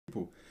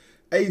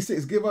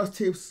A6, give us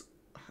tips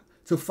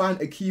to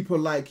find a keeper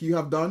like you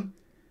have done.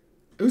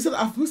 Who said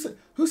I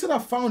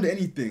found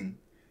anything?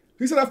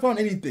 Who said I found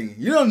anything?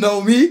 You don't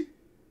know me.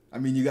 I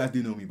mean, you guys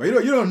do know me, but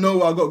you don't know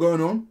what I got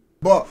going on.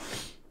 But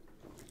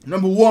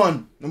number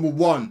one. You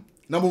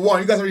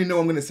guys already know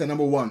what I'm gonna say.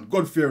 Number one,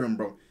 God fearing,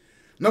 bro.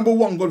 Number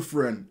one, God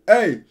fearing.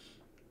 Hey,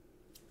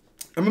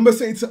 I remember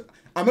saying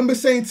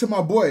to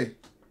my boy,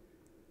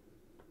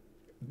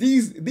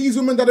 these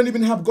women that don't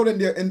even have God in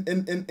their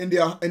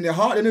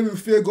heart, they don't even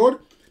fear God.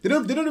 They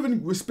don't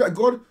even respect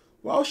God.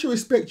 Why would she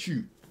respect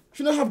you?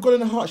 She don't have God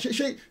in her heart.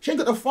 She ain't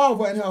got the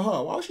Father in her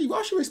heart. Why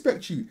would she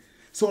respect you?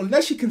 So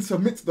unless she can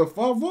submit to the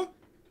Father,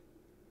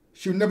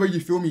 she'll never, you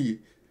feel me,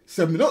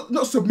 submit.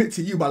 Not submit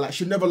to you, but like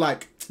she'll never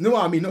like, you know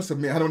what I mean? Not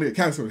submit. I don't want to get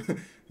cancelled.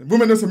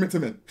 Women don't submit to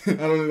men. I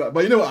don't know that,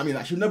 but you know what I mean?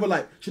 Like she'll never, you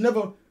know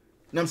what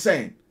I'm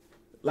saying?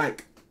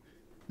 Like,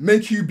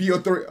 make you be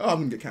authority. Oh, I'm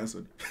gonna get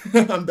cancelled.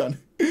 I'm done.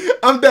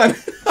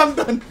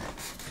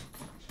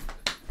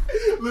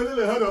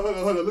 Look,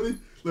 hold on.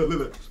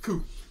 Look.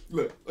 Cool.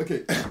 Look,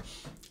 okay.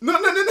 No.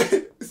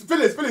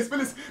 Phyllis.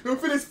 No,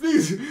 Phyllis,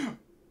 please.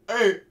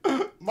 Hey,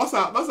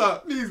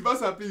 Massa, please.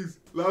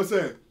 Like I'm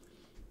saying,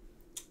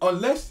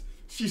 unless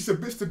she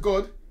submits to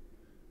God,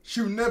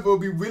 she'll never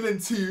be willing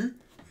to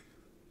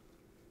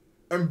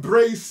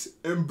embrace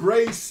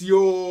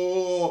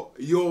your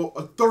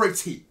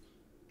authority.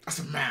 That's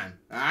a man,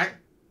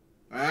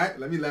 alright?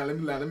 Let me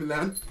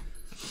land.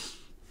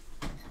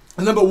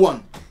 And number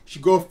one, she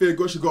gotta fear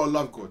God, she gotta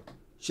love God.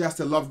 She has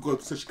to love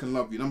God so she can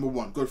love you. Number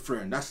one, God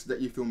fearing. That's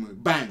that, you feel me?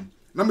 Bang.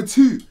 Number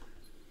two,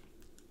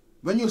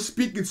 when you're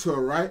speaking to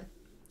her, right?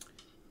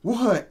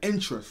 What her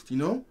interest, you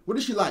know? What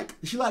does she like?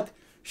 Does she like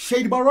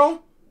shade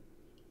borough?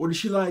 Or does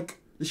she like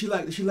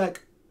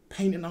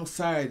painting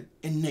outside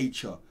in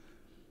nature?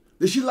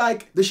 Does she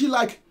like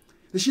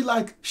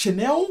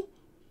Chanel?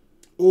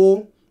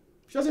 Or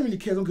she doesn't really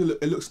care as long as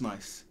it looks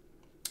nice.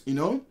 You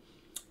know?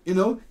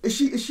 Is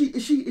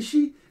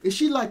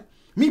she like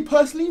me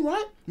personally,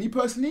 right? Me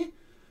personally,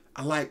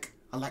 I like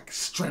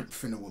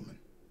strength in a woman.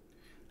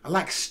 I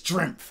like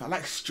strength. I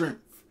like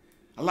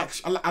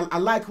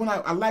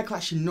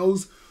like she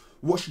knows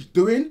what she's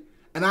doing,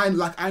 and I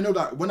know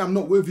that when I'm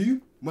not with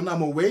you, when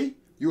I'm away,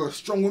 you're a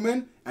strong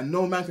woman, and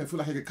no man can feel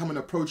like he can come and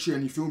approach you,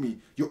 and you feel me.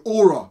 Your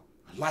aura,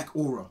 I like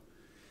aura.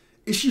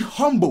 Is she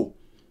humble?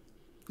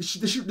 Does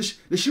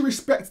she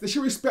respect?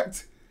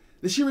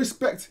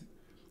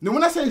 Now,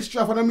 when I say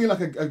strength, I don't mean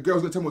like a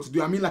girl's gonna tell me what to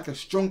do. I mean like a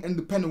strong,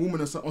 independent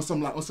woman, or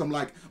some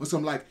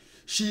like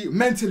she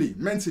mentally.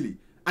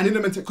 I need a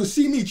mental. Cause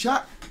see me,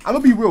 chat. I'm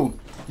gonna be real.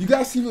 You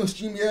guys see me on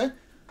stream, yeah.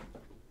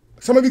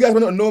 Some of you guys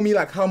might not know me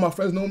like how my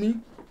friends know me,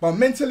 but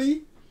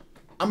mentally,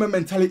 I'm a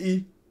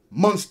mentality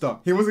monster.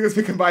 He wasn't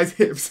gonna speak by his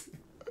hips.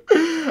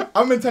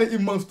 I'm a mentality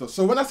monster.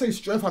 So when I say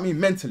strength, I mean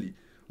mentally.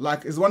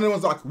 Like, it's one of the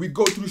ones like, we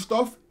go through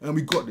stuff and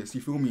we got this,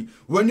 you feel me?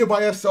 When you're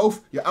by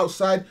yourself, you're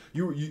outside,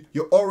 your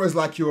aura is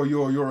like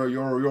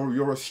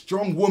you're a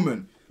strong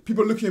woman.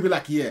 People look at you and be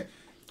like, yeah.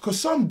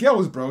 Because some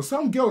girls,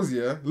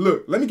 yeah,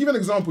 look, let me give you an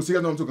example so you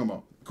guys know what I'm talking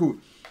about. Cool.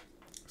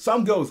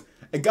 Some girls,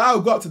 a guy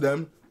will go up to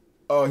them,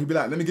 he'd be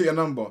like, let me get your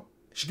number.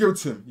 She give it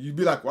to him. You'd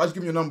be like, why'd you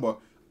give me your number?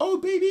 Oh,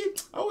 baby,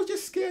 I was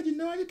just scared, you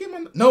know, I just gave my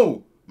number.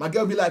 No, my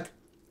girl be like,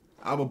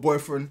 I have a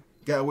boyfriend,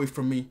 get away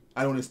from me,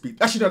 I don't want to speak.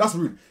 Actually, no, that's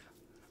rude.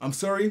 I'm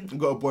sorry, I've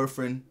got a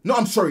boyfriend. No,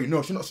 I'm sorry.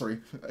 No, she's not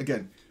sorry.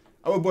 Again,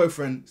 I have a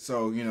boyfriend,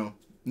 so, you know,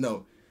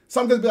 no.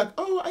 Some girls be like,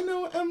 oh, I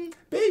know,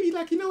 baby,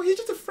 like, you know, he's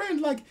just a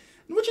friend. Like,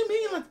 what you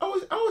mean? Like, I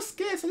was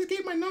scared, so I just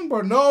gave my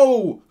number.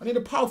 No, I need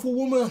a powerful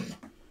woman.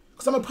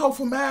 Because I'm a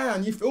powerful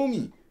man, you feel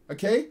me?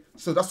 Okay?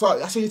 So that's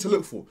what you need to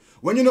look for.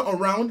 When you're not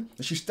around,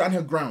 she stand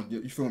her ground,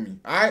 you feel me?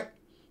 Alright?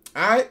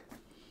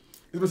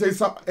 You would say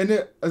in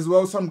it as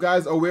well, some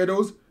guys are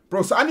weirdos.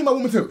 Bro, so I need my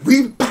woman to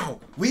weave, bow,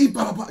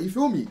 you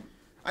feel me?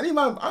 I need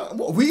my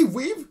weave.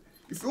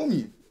 You feel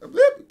me? What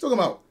you talking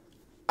about?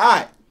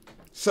 Alright.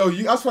 So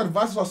you ask for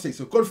advice, what I say.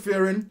 So God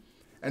fearing,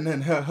 and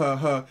then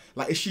her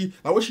like, is she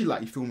like, what's she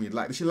like? You feel me?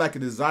 Like, does she like a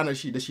designer?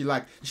 Does she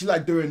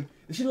like doing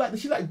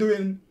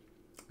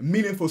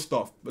meaningful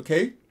stuff?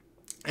 Okay.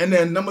 And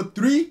then number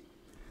 3,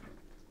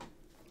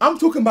 I'm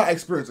talking about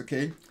experience.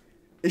 Okay.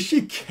 Is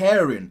she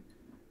caring?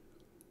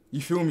 You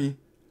feel me?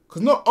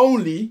 Because not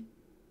only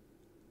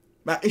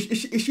like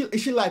is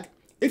she like,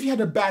 if you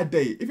had a bad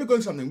day, if you're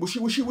going something, will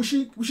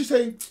she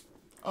say,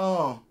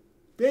 oh,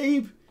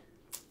 babe,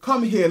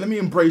 come here, let me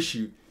embrace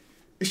you?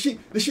 Does she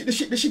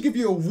give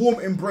you a warm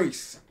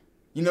embrace?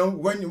 You know,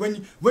 when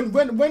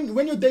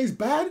your day's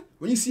bad,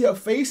 when you see her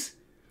face,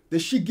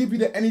 does she give you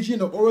the energy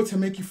and the aura to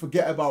make you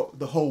forget about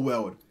the whole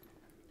world?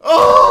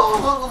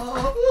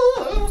 Oh!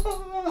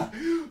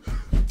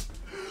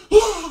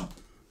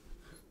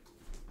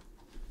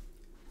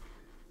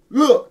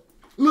 Look.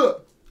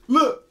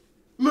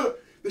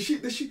 Does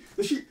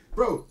she,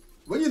 bro,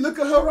 when you look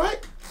at her,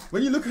 right?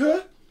 When you look at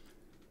her,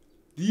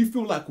 do you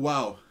feel like,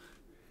 wow,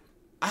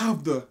 I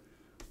have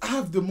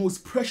the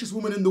most precious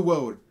woman in the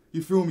world.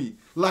 You feel me?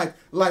 Like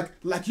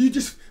you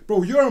just,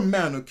 bro, you're a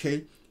man,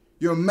 okay?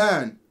 You're a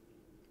man.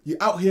 You're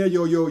out here,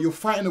 you're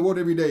fighting the world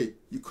every day.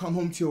 You come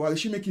home to your wife. Does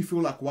she make you feel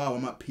like, wow,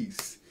 I'm at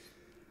peace?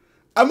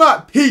 I'm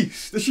at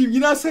peace. Does she, you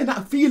know what I'm saying?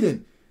 That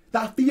feeling.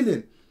 That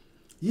feeling.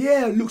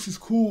 Yeah, looks is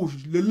cool.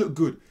 They look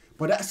good.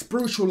 But that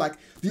spiritual, like,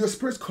 do your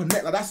spirits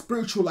connect? Like, that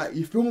spiritual, like,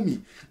 you feel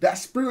me? That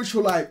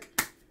spiritual, like,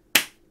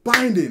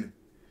 binding.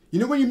 You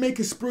know when you make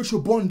a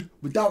spiritual bond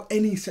without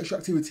any sexual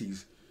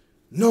activities?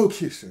 No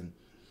kissing.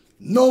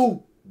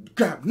 No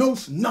grab. No,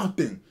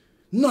 nothing.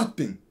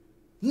 Nothing.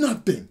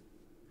 Nothing.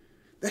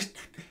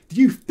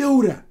 Do you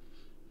feel that?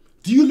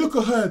 Do you look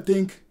at her and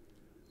think,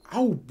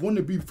 I want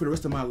to be for the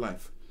rest of my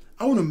life.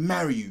 I want to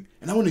marry you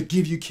and I want to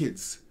give you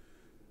kids.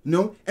 You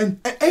know? And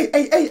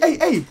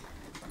hey.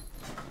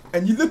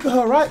 And you look at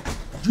her, right?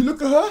 You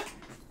look at her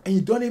and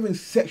you don't even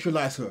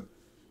sexualize her.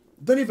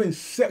 Don't even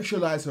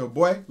sexualize her,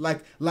 boy.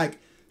 Like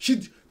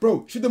she's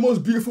the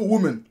most beautiful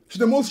woman. She's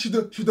the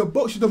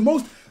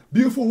most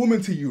beautiful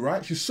woman to you,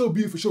 right? She's so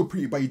beautiful, so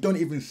pretty, but you don't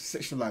even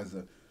sexualize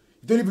her.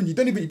 You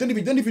don't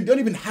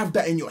even have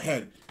that in your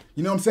head.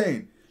 You know what I'm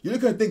saying? You look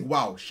at her and think,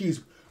 wow,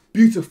 she's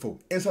beautiful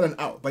inside and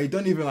out, but you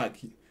don't even like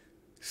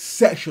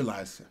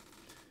sexualize her.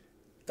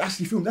 That's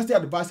the film. That's the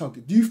advice I'll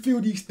give. Do you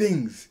feel these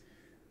things?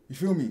 You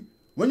feel me?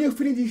 When you're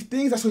feeling these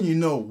things, that's when you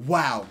know,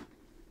 wow,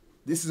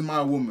 this is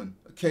my woman.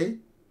 Okay?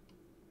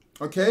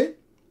 Okay?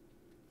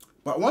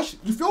 But once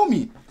you feel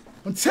me,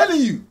 I'm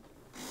telling you,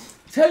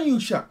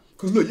 chat.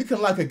 Because look, you can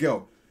like a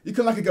girl. You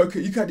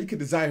can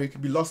desire her, you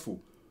can be lustful.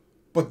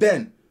 But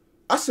then,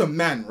 as a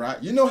man,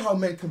 right? You know how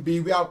men can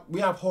be. We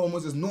have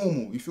hormones, it's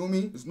normal. You feel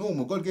me? It's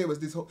normal. God gave us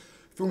this whole,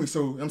 feel me?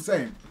 So I'm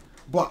saying.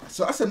 But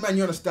so as a man,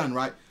 you understand,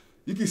 right?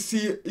 You can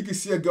see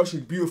a girl,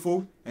 she's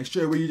beautiful, and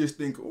straight away you just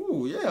think,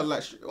 oh yeah,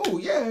 like, oh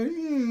yeah,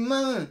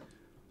 man.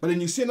 But then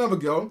you see another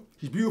girl,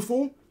 she's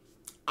beautiful,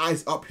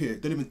 eyes up here,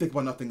 don't even think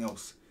about nothing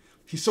else.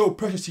 She's so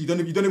precious to you,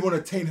 you don't even want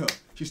to attain her.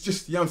 She's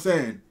just, you know what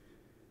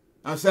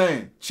I'm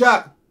saying?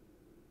 Chat.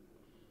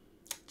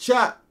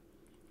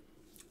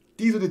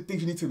 These are the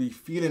things you need to be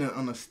feeling and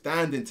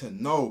understanding to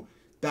know.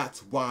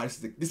 That's why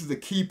this is a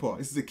keeper.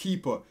 This is a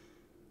keeper.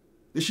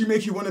 Does she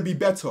make you want to be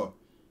better?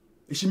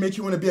 Does she make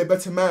you want to be a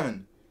better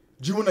man?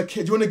 Do you want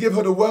to give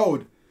her the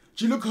world?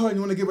 Do you look at her and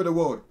you want to give her the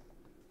world?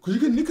 Because you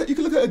can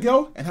look at a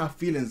girl and have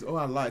feelings. Oh,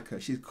 I like her.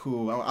 She's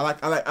cool. I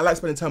like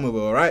spending time with her.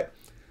 All right.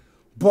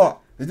 But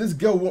this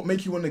girl won't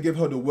make you want to give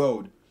her the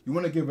world. You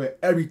want to give her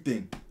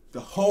everything, the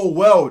whole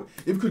world.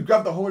 If you could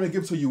grab the whole and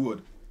give it to her, you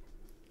would.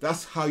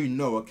 That's how you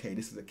know. Okay,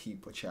 this is a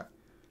keeper, chat.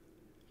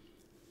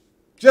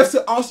 Just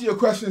to answer your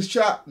questions,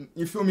 chat.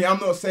 You feel me? I'm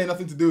not saying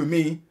nothing to do with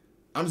me.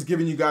 I'm just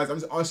giving you guys. I'm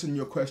just answering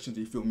your questions.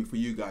 You feel me? For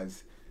you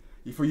guys.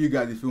 For you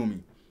guys. You feel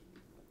me?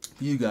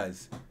 For you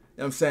guys. You know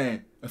what I'm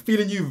saying? I'm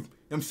feeling you. You know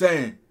what I'm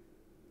saying?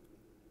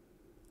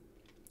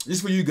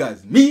 Just for you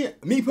guys. Me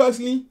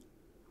personally,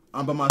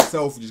 I'm by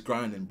myself just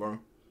grinding, bro.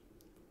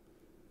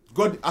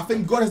 I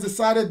think God has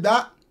decided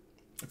that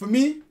for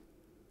me.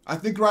 I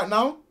think right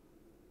now,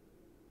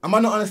 I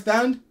might not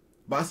understand,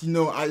 but as you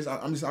know,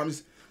 I'm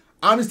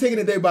just taking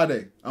it day by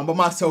day. I'm by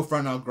myself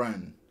right now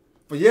grinding.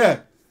 But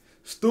yeah,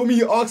 Stormy,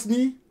 you asked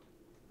me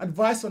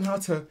advice on how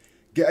to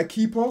get a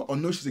keeper or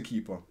know she's a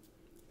keeper.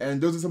 And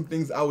those are some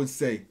things I would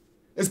say.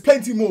 There's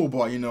plenty more,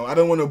 but you know, I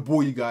don't want to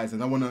bore you guys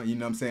and I want to, you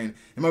know what I'm saying?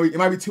 It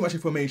might be too much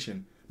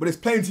information, but there's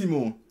plenty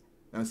more. You know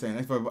what I'm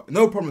saying?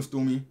 No problem,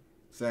 Stormy.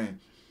 Saying.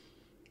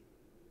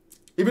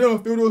 If you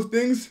don't feel those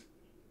things,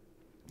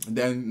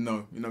 then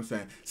no, you know what I'm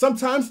saying?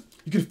 Sometimes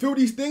you can feel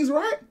these things,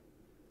 right?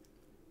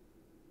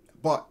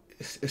 But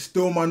it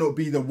still might not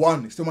be the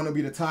one. It still might not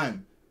be the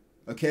time.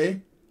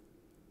 Okay?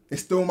 It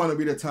still might not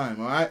be the time,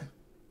 alright?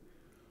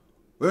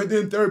 We're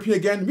doing therapy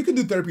again. We can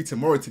do therapy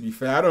tomorrow, to be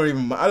fair. I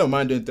don't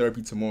mind doing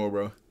therapy tomorrow,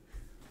 bro.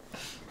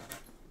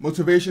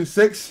 Motivation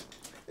 6.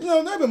 You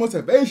know, not even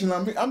motivation.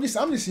 I'm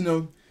just, you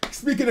know,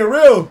 speaking it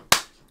real.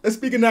 I'm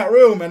speaking that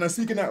real, man. I'm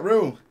speaking that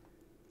real.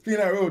 Speaking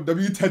that real.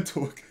 W TED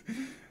Talk.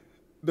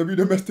 W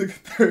Domestic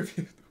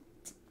Therapy.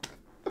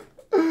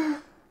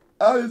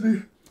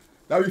 Honestly,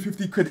 that'll be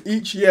 50 quid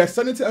each. Yeah,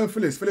 send it to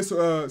Phyllis. Phyllis,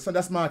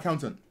 that's my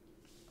accountant.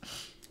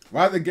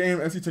 Why the game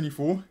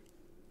MC24?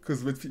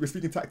 Because we're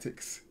speaking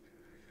tactics.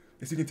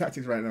 We're speaking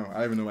tactics right now. I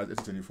don't even know why it's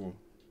MC24.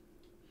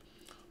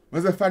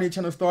 When's the family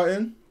channel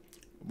starting?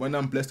 When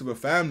I'm blessed with a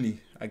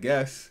family, I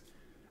guess.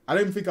 I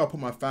don't even think I'll put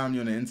my family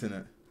on the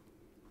internet.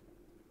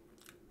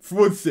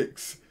 Fraud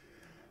 6.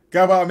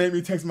 Go about make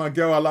me text my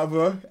girl I love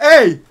her.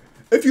 Hey!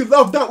 If you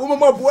love that woman,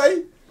 my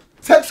boy,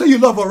 text her you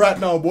love her right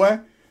now, boy.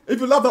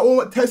 If you love that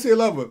woman, text her you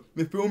love her.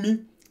 You feel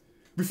me?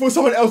 Before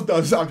someone else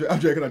does. I'm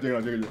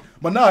joking.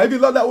 But nah, if you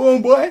love that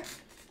woman, boy,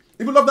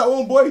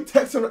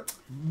 text her.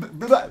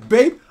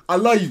 Babe, I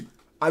love you.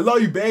 I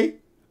love you, babe.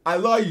 I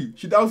love you.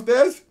 She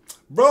downstairs?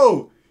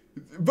 Bro,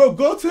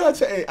 go to her.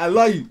 Hey, I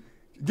love you.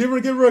 Give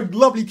her a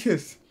lovely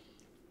kiss.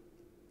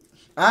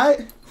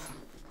 Alright?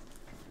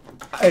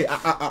 Hey,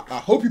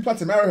 I hope you plan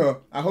to marry her.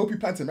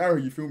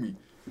 You feel me?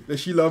 Does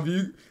she love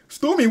you?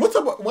 Stormy, what's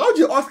up? Why would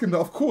you ask him that?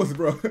 Of course,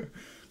 bro.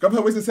 Grab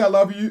her waist and say I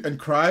love you and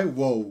cry.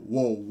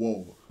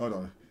 Whoa. Hold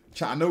on.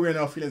 Chat, I know we're in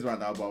our feelings right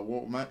now, but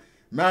what,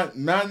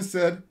 man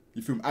said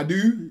You feel me? I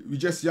do. You're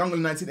just young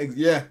in 19.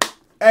 Yeah.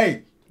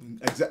 Hey.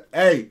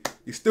 Hey.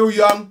 You're still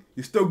young.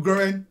 You're still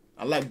growing.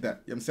 I like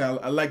that. You know what I'm saying?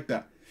 I like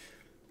that.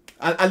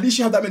 At least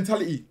you have that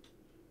mentality.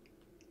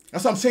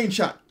 That's what I'm saying,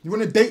 chat. You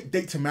want to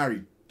date to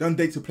marry. Don't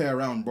date to play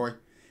around, boy.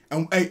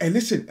 And hey,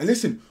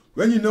 listen.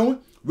 When you know,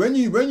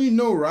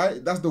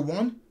 right, that's the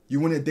one, you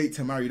want to date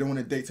to marry. You don't want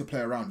to date to play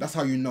around. That's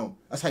how you know.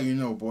 That's how you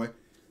know, boy.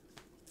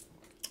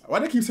 Why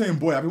do I keep saying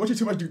boy? I've been watching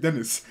too much Duke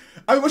Dennis.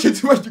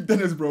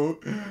 Bro.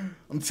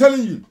 I'm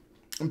telling you.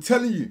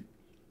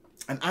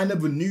 And I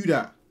never knew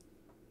that.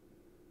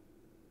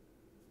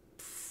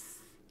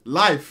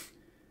 Life.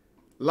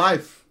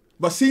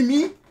 But see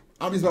me,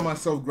 I'm just by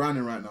myself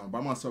grinding right now.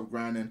 I'm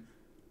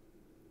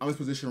in this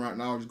position right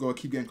now. I just gotta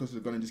keep getting closer to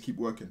the gun and just keep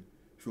working.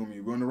 Feel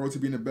me? We're on the road to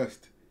being the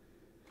best.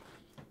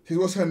 Here's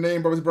what's her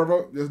name,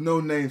 brother? There's no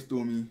name,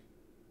 Stormy.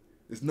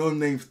 There's no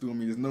name,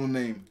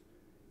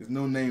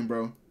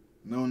 bro.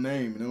 No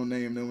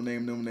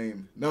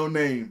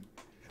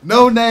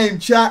name,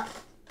 chat.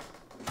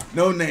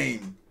 No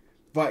name.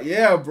 But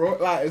yeah, bro,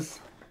 like it's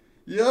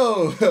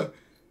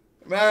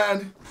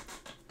man.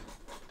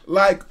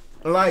 Like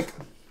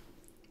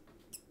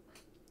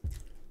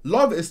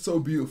love is so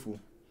beautiful.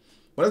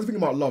 But let's think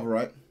about love,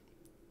 right?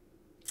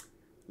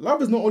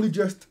 Love is not only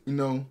just,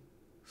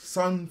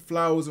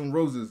 sunflowers and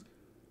roses.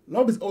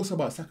 Love is also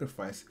about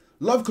sacrifice.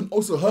 Love can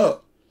also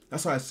hurt.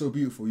 That's why it's so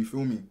beautiful, you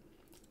feel me?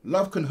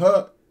 Love can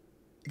hurt.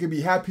 It can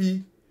be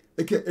happy.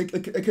 It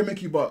can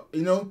make you, but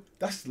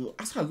that's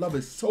why love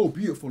is so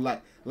beautiful.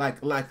 Like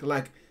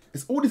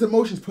it's all these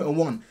emotions put in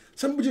one.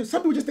 Some people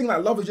just think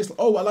like love is just,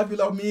 oh, I love you,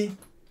 love me.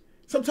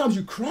 Sometimes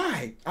you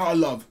cry out of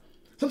love.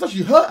 Sometimes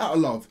you hurt out of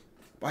love.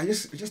 But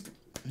it's just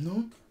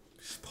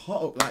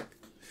part of, like,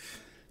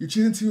 you're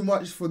choosing too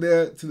much for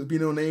there to be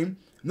no name.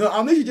 No,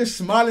 I'm literally just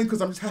smiling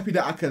because I'm just happy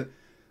that I could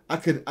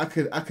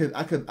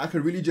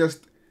really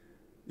just,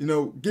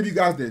 give you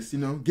guys this,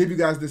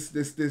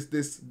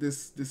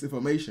 this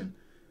information.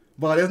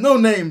 But there's no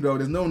name, though.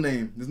 There's no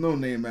name,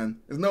 man.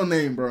 There's no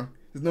name, bro.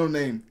 There's no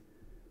name.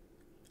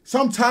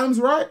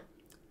 Sometimes, right?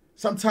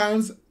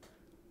 Sometimes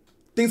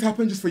things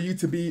happen just for you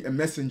to be a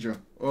messenger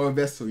or a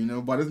vessel,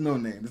 but there's no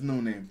name. There's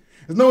no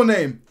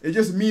name. It's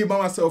just me by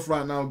myself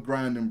right now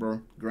grinding,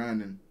 bro.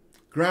 Grinding.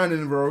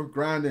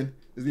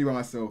 It's me by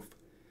myself.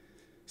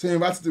 So you're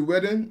invited to the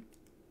wedding.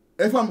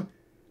 If I'm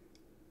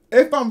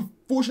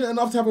fortunate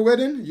enough to have a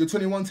wedding, you're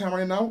 21 time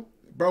right now.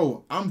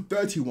 Bro, I'm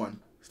 31.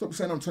 Stop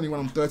saying I'm 21,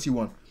 I'm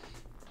 31.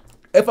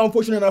 If I'm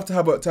fortunate enough to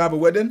have a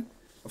wedding,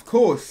 of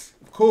course.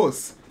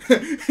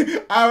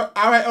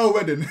 I owe a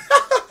wedding.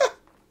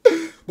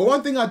 But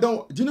one thing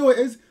do you know what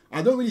it is?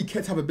 I don't really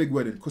care to have a big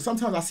wedding. Because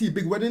sometimes I see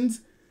big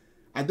weddings.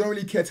 I don't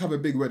really care to have a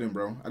big wedding,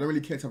 bro. I don't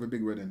really care to have a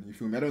big wedding. You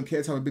feel me? I don't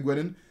care to have a big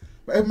wedding.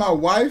 But if my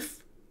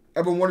wife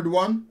ever wanted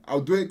one, I'll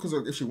do it. Because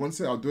if she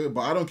wants it, I'll do it.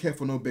 But I don't care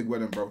for no big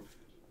wedding, bro.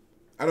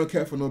 I don't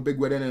care for no big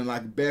wedding and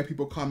like bare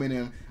people coming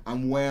in.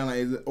 I'm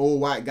wearing like all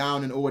white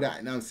gown and all that.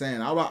 You know what I'm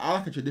saying? I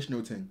like a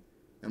traditional thing. You know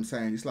what I'm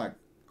saying? It's like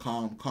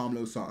calm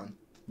little something.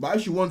 But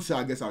if she wants it,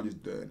 I guess I'll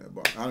just do it.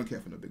 But I don't care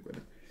for no big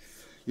wedding.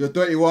 You're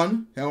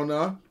 31? Hell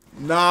no.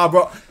 Nah,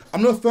 bro.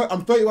 I'm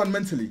 31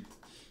 mentally.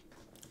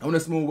 I want a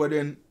small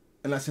wedding.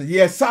 And I said,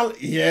 yeah,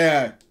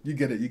 yeah. You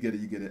get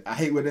it. I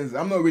hate weddings.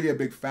 I'm not really a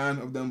big fan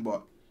of them,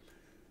 but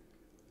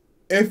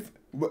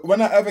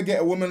when I ever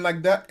get a woman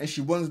like that and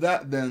she wants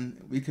that, then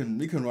we can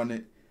run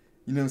it.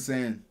 You know what I'm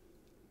saying?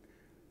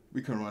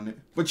 We can run it.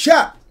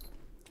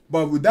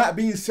 But with that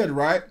being said,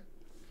 right?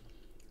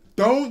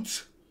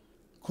 Don't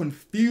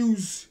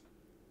confuse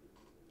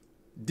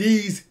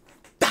these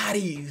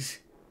daddies.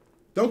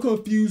 Don't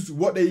confuse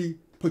what they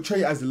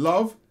portray as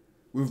love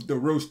with the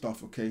real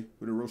stuff, okay?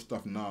 With the real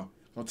stuff now.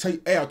 I'll tell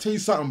you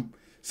something.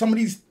 Some of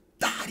these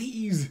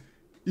daddies,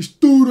 these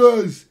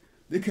students,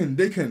 they can,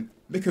 bro.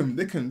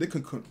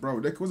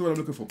 What's what I'm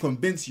looking for?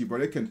 Convince you, bro.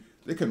 They can.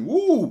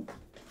 Woo.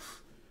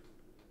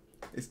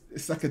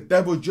 It's like a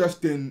devil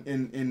dressed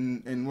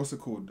in what's it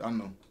called? I don't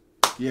know.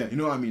 Yeah, you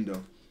know what I mean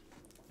though.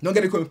 Don't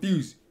get it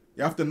confused.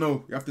 You have to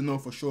know. You have to know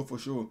for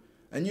sure.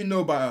 And you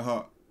know by her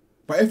heart.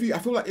 But I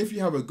feel like if you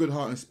have a good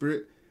heart and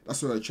spirit,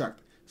 that's what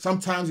attract.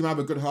 Sometimes you might have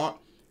a good heart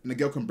and the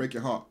girl can break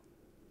your heart.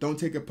 Don't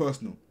take it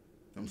personal. You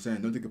know what I'm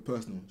saying? Don't take it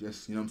personal.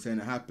 Just, you know what I'm saying?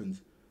 It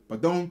happens.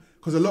 But don't,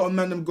 because a lot of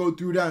men them go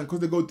through that, and because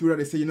they go through that,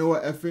 they say, you know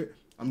what, F it.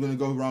 I'm going to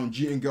go around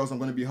cheating girls. I'm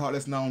going to be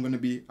heartless now. I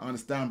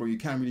understand, bro. You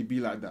can't really be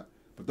like that.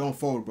 But don't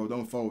fold, bro.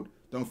 Don't fold.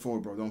 Don't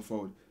fold, bro. Don't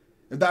fold.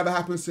 If that ever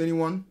happens to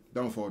anyone,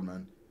 don't fold,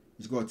 man.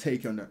 You just got to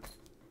take it on that.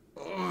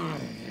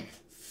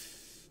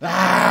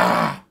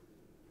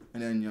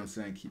 And then, you know what I'm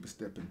saying, keep it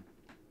stepping.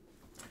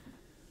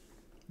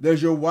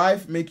 Does your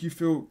wife make you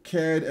feel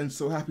cared and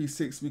so happy?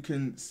 6, we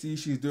can see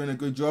she's doing a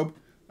good job.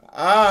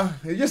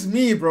 It's just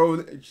me, bro.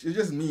 It's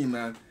just me,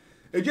 man.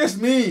 It's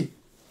just me.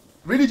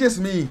 Really just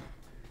me.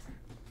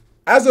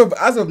 As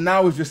of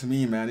now, it's just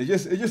me, man. It's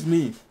just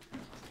me.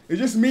 It's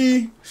just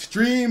me.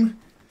 Stream,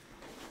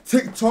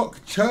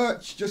 TikTok,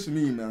 church, just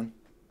me, man.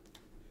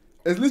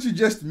 It's literally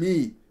just me.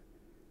 You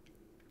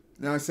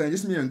know what I'm saying?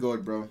 Just me and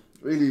God, bro.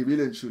 Really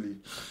and truly.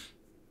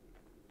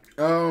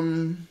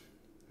 So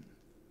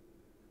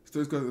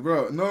it's cause,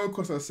 bro, no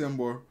cosa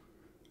sembo.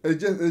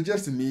 It's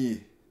just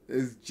me.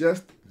 It's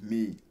just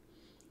me.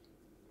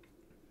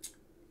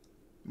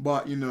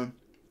 But you know,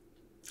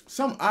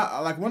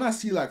 like when I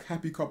see like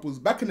happy couples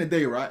back in the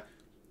day, right?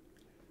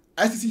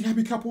 I used to see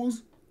happy happy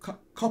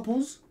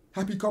couples. I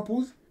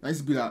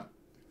used to be like,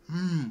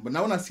 But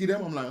now when I see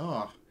them, I'm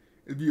like,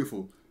 it's beautiful.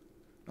 You know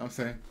what I'm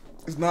saying?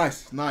 It's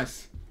nice.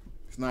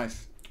 It's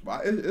nice.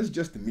 But it's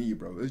just me,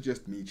 bro. It's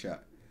just me,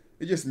 chat.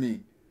 It's just me.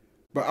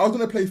 But I was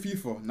gonna play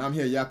FIFA. Now I'm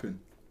here yapping.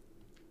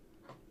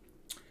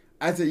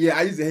 I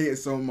used to hate it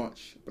so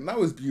much. But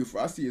now it's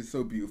beautiful. I see it's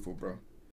so beautiful, bro.